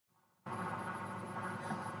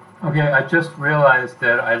Okay, I just realized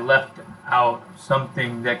that I left out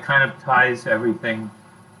something that kind of ties everything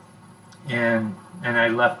in, and I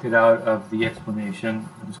left it out of the explanation.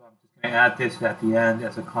 And so I'm just going to add this at the end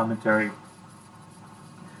as a commentary.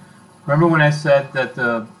 Remember when I said that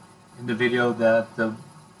in the video that the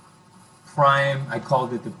prime, I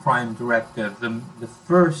called it the prime directive. The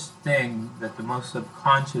first thing that the most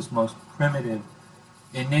subconscious, most primitive,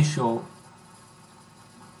 initial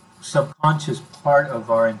subconscious part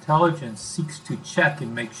of our intelligence seeks to check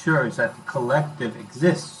and make sure is that the collective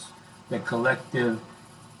exists. The collective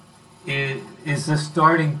is the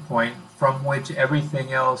starting point from which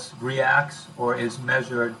everything else reacts or is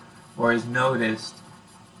measured or is noticed.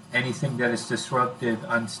 Anything that is disrupted,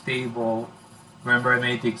 unstable. Remember, I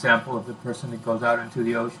made the example of the person that goes out into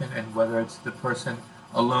the ocean, and whether it's the person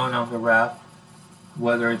alone on the raft,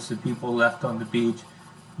 whether it's the people left on the beach,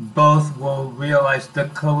 both will realize the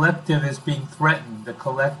collective is being threatened. The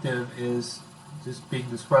collective is just being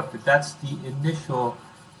disrupted. That's the initial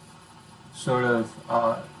sort of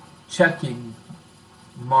checking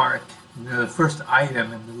mark, the first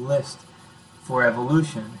item in the list for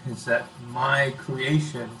evolution is that my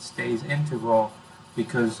creation stays integral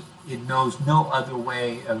because it knows no other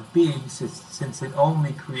way of being since it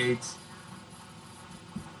only creates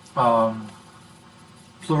um,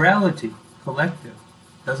 plurality, collective.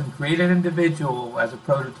 Doesn't create an individual as a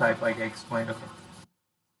prototype like I explained. Okay.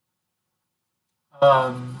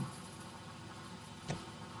 Um,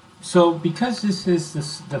 so because this is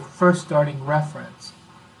the first starting reference,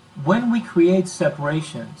 when we create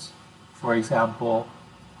separations, for example,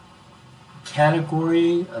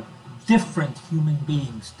 category of different human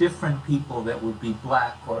beings, different people that would be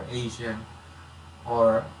black or Asian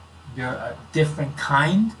or they're a different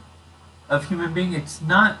kind of human being. It's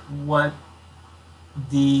not what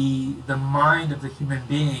the mind of the human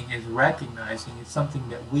being is recognizing. It's something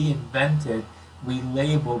that we invented, we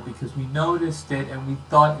labeled because we noticed it and we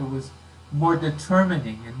thought it was more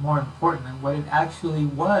determining and more important than what it actually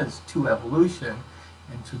was to evolution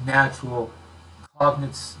and to natural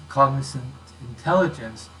cognizant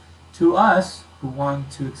intelligence. To us who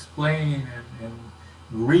want to explain and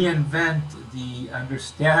reinvent the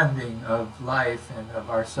understanding of life and of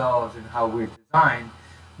ourselves and how we're designed,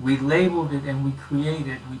 we labeled it and we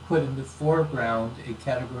created, we put in the foreground a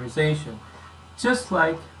categorization, just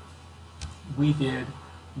like we did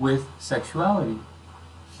with sexuality.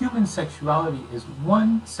 Human sexuality is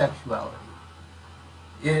one sexuality.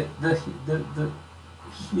 The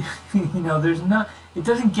there's not, it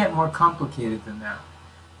doesn't get more complicated than that.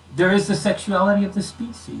 There is the sexuality of the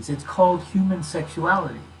species. It's called human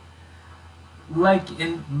sexuality. Like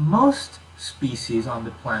in most species on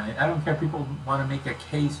the planet, I don't care if people want to make a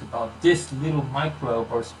case about this little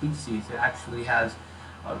microbe or species that actually has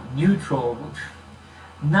a neutral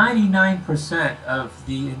 99% of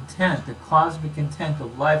the intent, the cosmic intent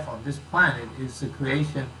of life on this planet is the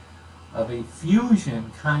creation of a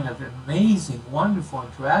fusion kind of amazing, wonderful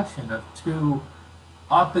interaction of two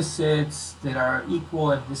opposites that are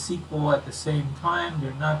equal and disequal at the same time.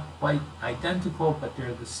 They're not quite identical, but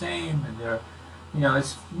they're the same, and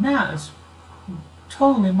it's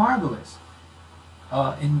totally marvelous.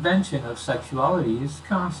 Invention of sexuality is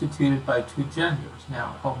constituted by two genders.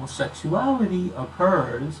 Now, homosexuality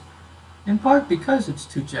occurs in part because it's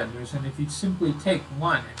two genders, and if you simply take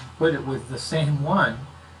one and put it with the same one,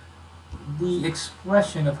 the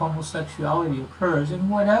expression of homosexuality occurs in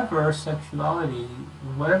whatever sexuality,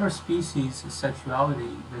 in whatever species of sexuality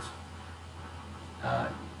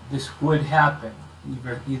this would happen,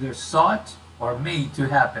 either sought or made to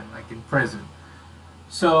happen, like in prison.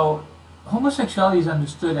 So homosexuality is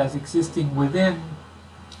understood as existing within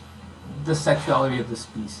the sexuality of the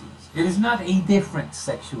species. It is not a different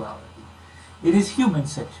sexuality. It is human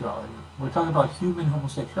sexuality. We're talking about human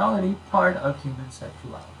homosexuality, part of human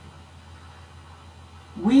sexuality.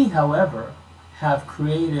 We, however, have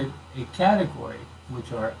created a category,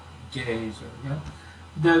 which are gays,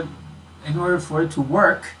 or in order for it to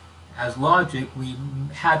work as logic, we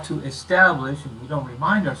had to establish, and we don't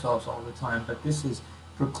remind ourselves all the time, but this is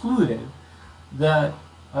precluded, that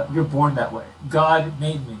you're born that way. God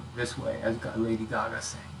made me this way, as Lady Gaga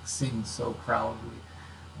sings so proudly,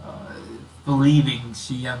 believing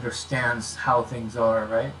she understands how things are,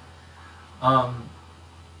 right?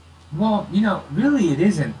 Well, really it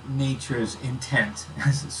isn't nature's intent,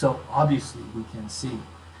 so obviously we can see.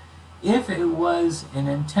 If it was an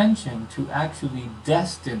intention to actually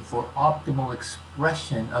destine for optimal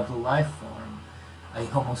expression of the life form, a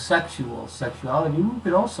homosexual sexuality, we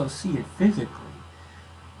could also see it physically.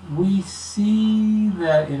 We see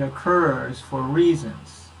that it occurs for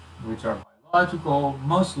reasons which are biological,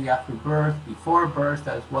 mostly after birth, before birth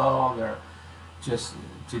as well. They're just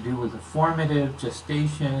to do with the formative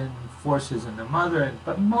gestation forces in the mother,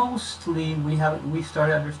 but mostly we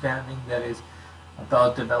start understanding that is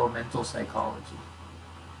about developmental psychology.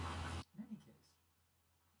 In any case,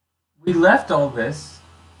 we left all this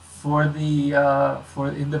for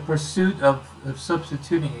in the pursuit of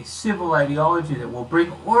substituting a civil ideology that will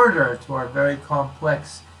bring order to our very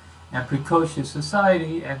complex and precocious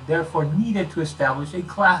society, and therefore needed to establish a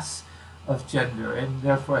class of gender, and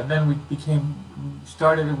therefore, and then we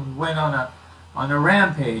went on a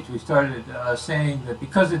rampage. We started saying that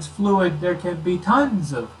because it's fluid, there can be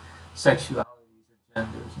tons of sexualities and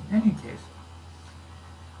genders. In any case,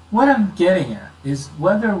 what I'm getting at is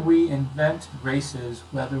whether we invent races,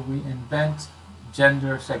 whether we invent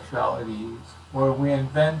gender sexualities, or we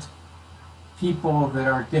invent people that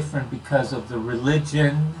are different because of the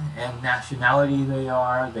religion and nationality they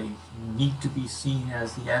need to be seen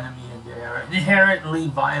as the enemy and they are inherently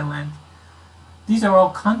violent. These are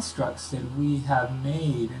all constructs that we have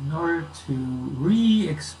made in order to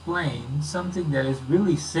re-explain something that is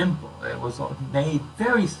really simple. It was made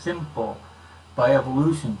very simple by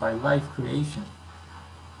evolution, by life creation.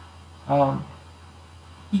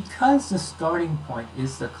 Because the starting point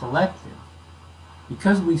is the collective,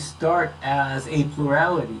 because we start as a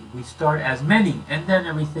plurality, we start as many, and then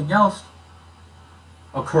everything else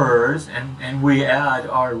occurs, and we add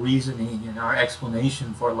our reasoning and our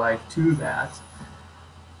explanation for life to that.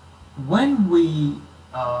 When we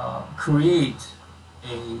create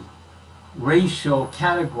a racial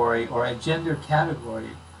category or a gender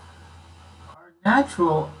category, our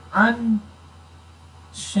natural,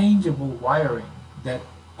 unchangeable wiring that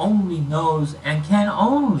only knows and can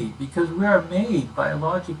only, because we are made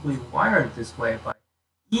biologically wired this way by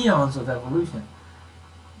eons of evolution,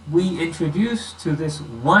 we introduce to this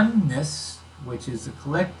oneness, which is the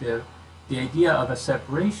collective, the idea of a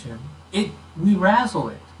separation. We razzle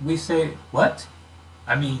it. We say, what?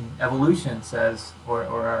 I mean, evolution says,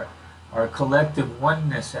 or our collective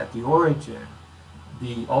oneness at the origin,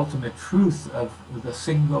 the ultimate truth of the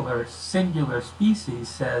singular species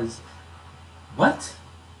says, what?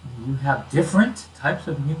 You have different types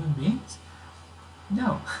of human beings?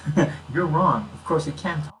 No, you're wrong. Of course, it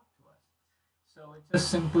can't talk to us. So it just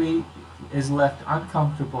simply is left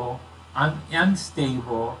uncomfortable,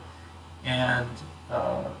 unstable, and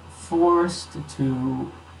forced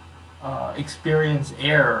to experience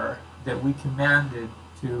error that we commanded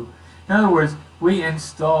to. In other words, we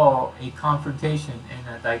install a confrontation and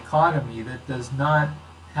a dichotomy that does not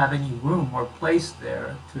have any room or place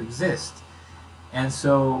there to exist. And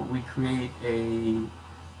so we create an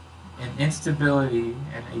instability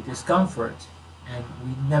and a discomfort, and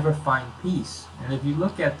we never find peace. And if you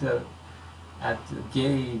look at the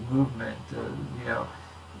gay movement,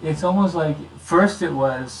 it's almost like first it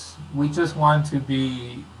was we just want to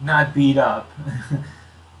be not beat up.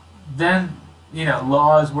 Then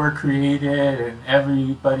laws were created, and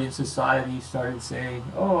everybody in society started saying,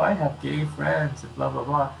 "Oh, I have gay friends," and blah blah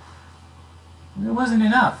blah. And it wasn't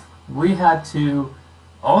enough. We had to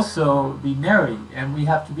also be married, and we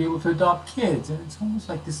have to be able to adopt kids, and it's almost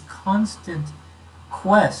like this constant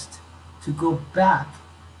quest to go back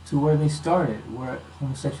to where they started, where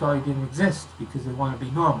homosexuality didn't exist, because they want to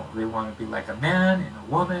be normal. They want to be like a man and a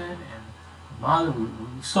woman and a mother. We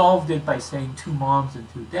solved it by saying 2 moms and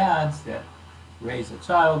 2 dads that raise a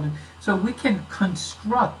child. So we can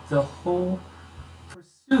construct the whole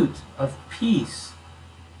pursuit of peace.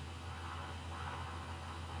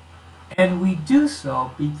 And we do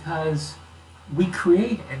so because we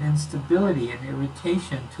create an instability and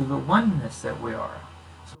irritation to the oneness that we are.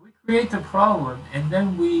 So we create the problem, and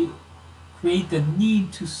then we create the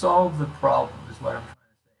need to solve the problem, is what I'm trying to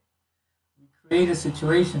say. We create a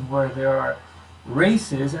situation where there are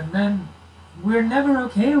races, and then we're never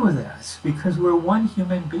okay with that because we're one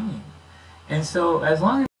human being. And so as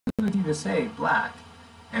long as we continue to say black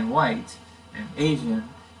and white and Asian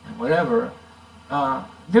and whatever,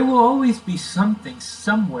 there will always be something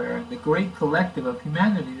somewhere in the great collective of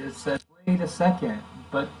humanity that says, wait a second,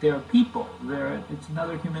 but they're people. It's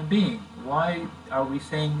another human being. Why are we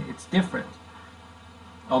saying it's different?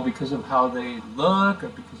 Oh, because of how they look, or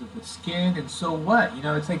because of the skin, and so what?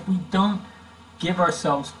 It's like we don't give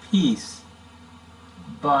ourselves peace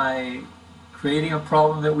by creating a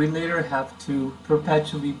problem that we later have to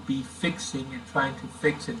perpetually be fixing and trying to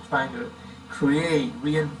fix and trying to create,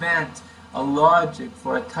 reinvent a logic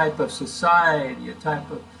for a type of society, a type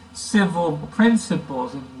of civil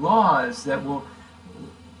principles and laws that will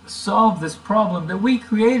solve this problem that we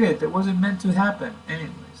created that wasn't meant to happen.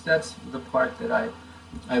 Anyways, that's the part that I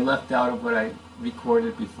I left out of what I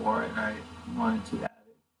recorded before, and I wanted to add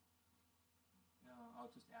it.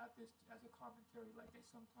 I'll just add this as a commentary, like I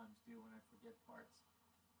sometimes do when I forget parts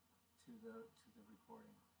to the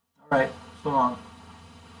recording. All right, so long.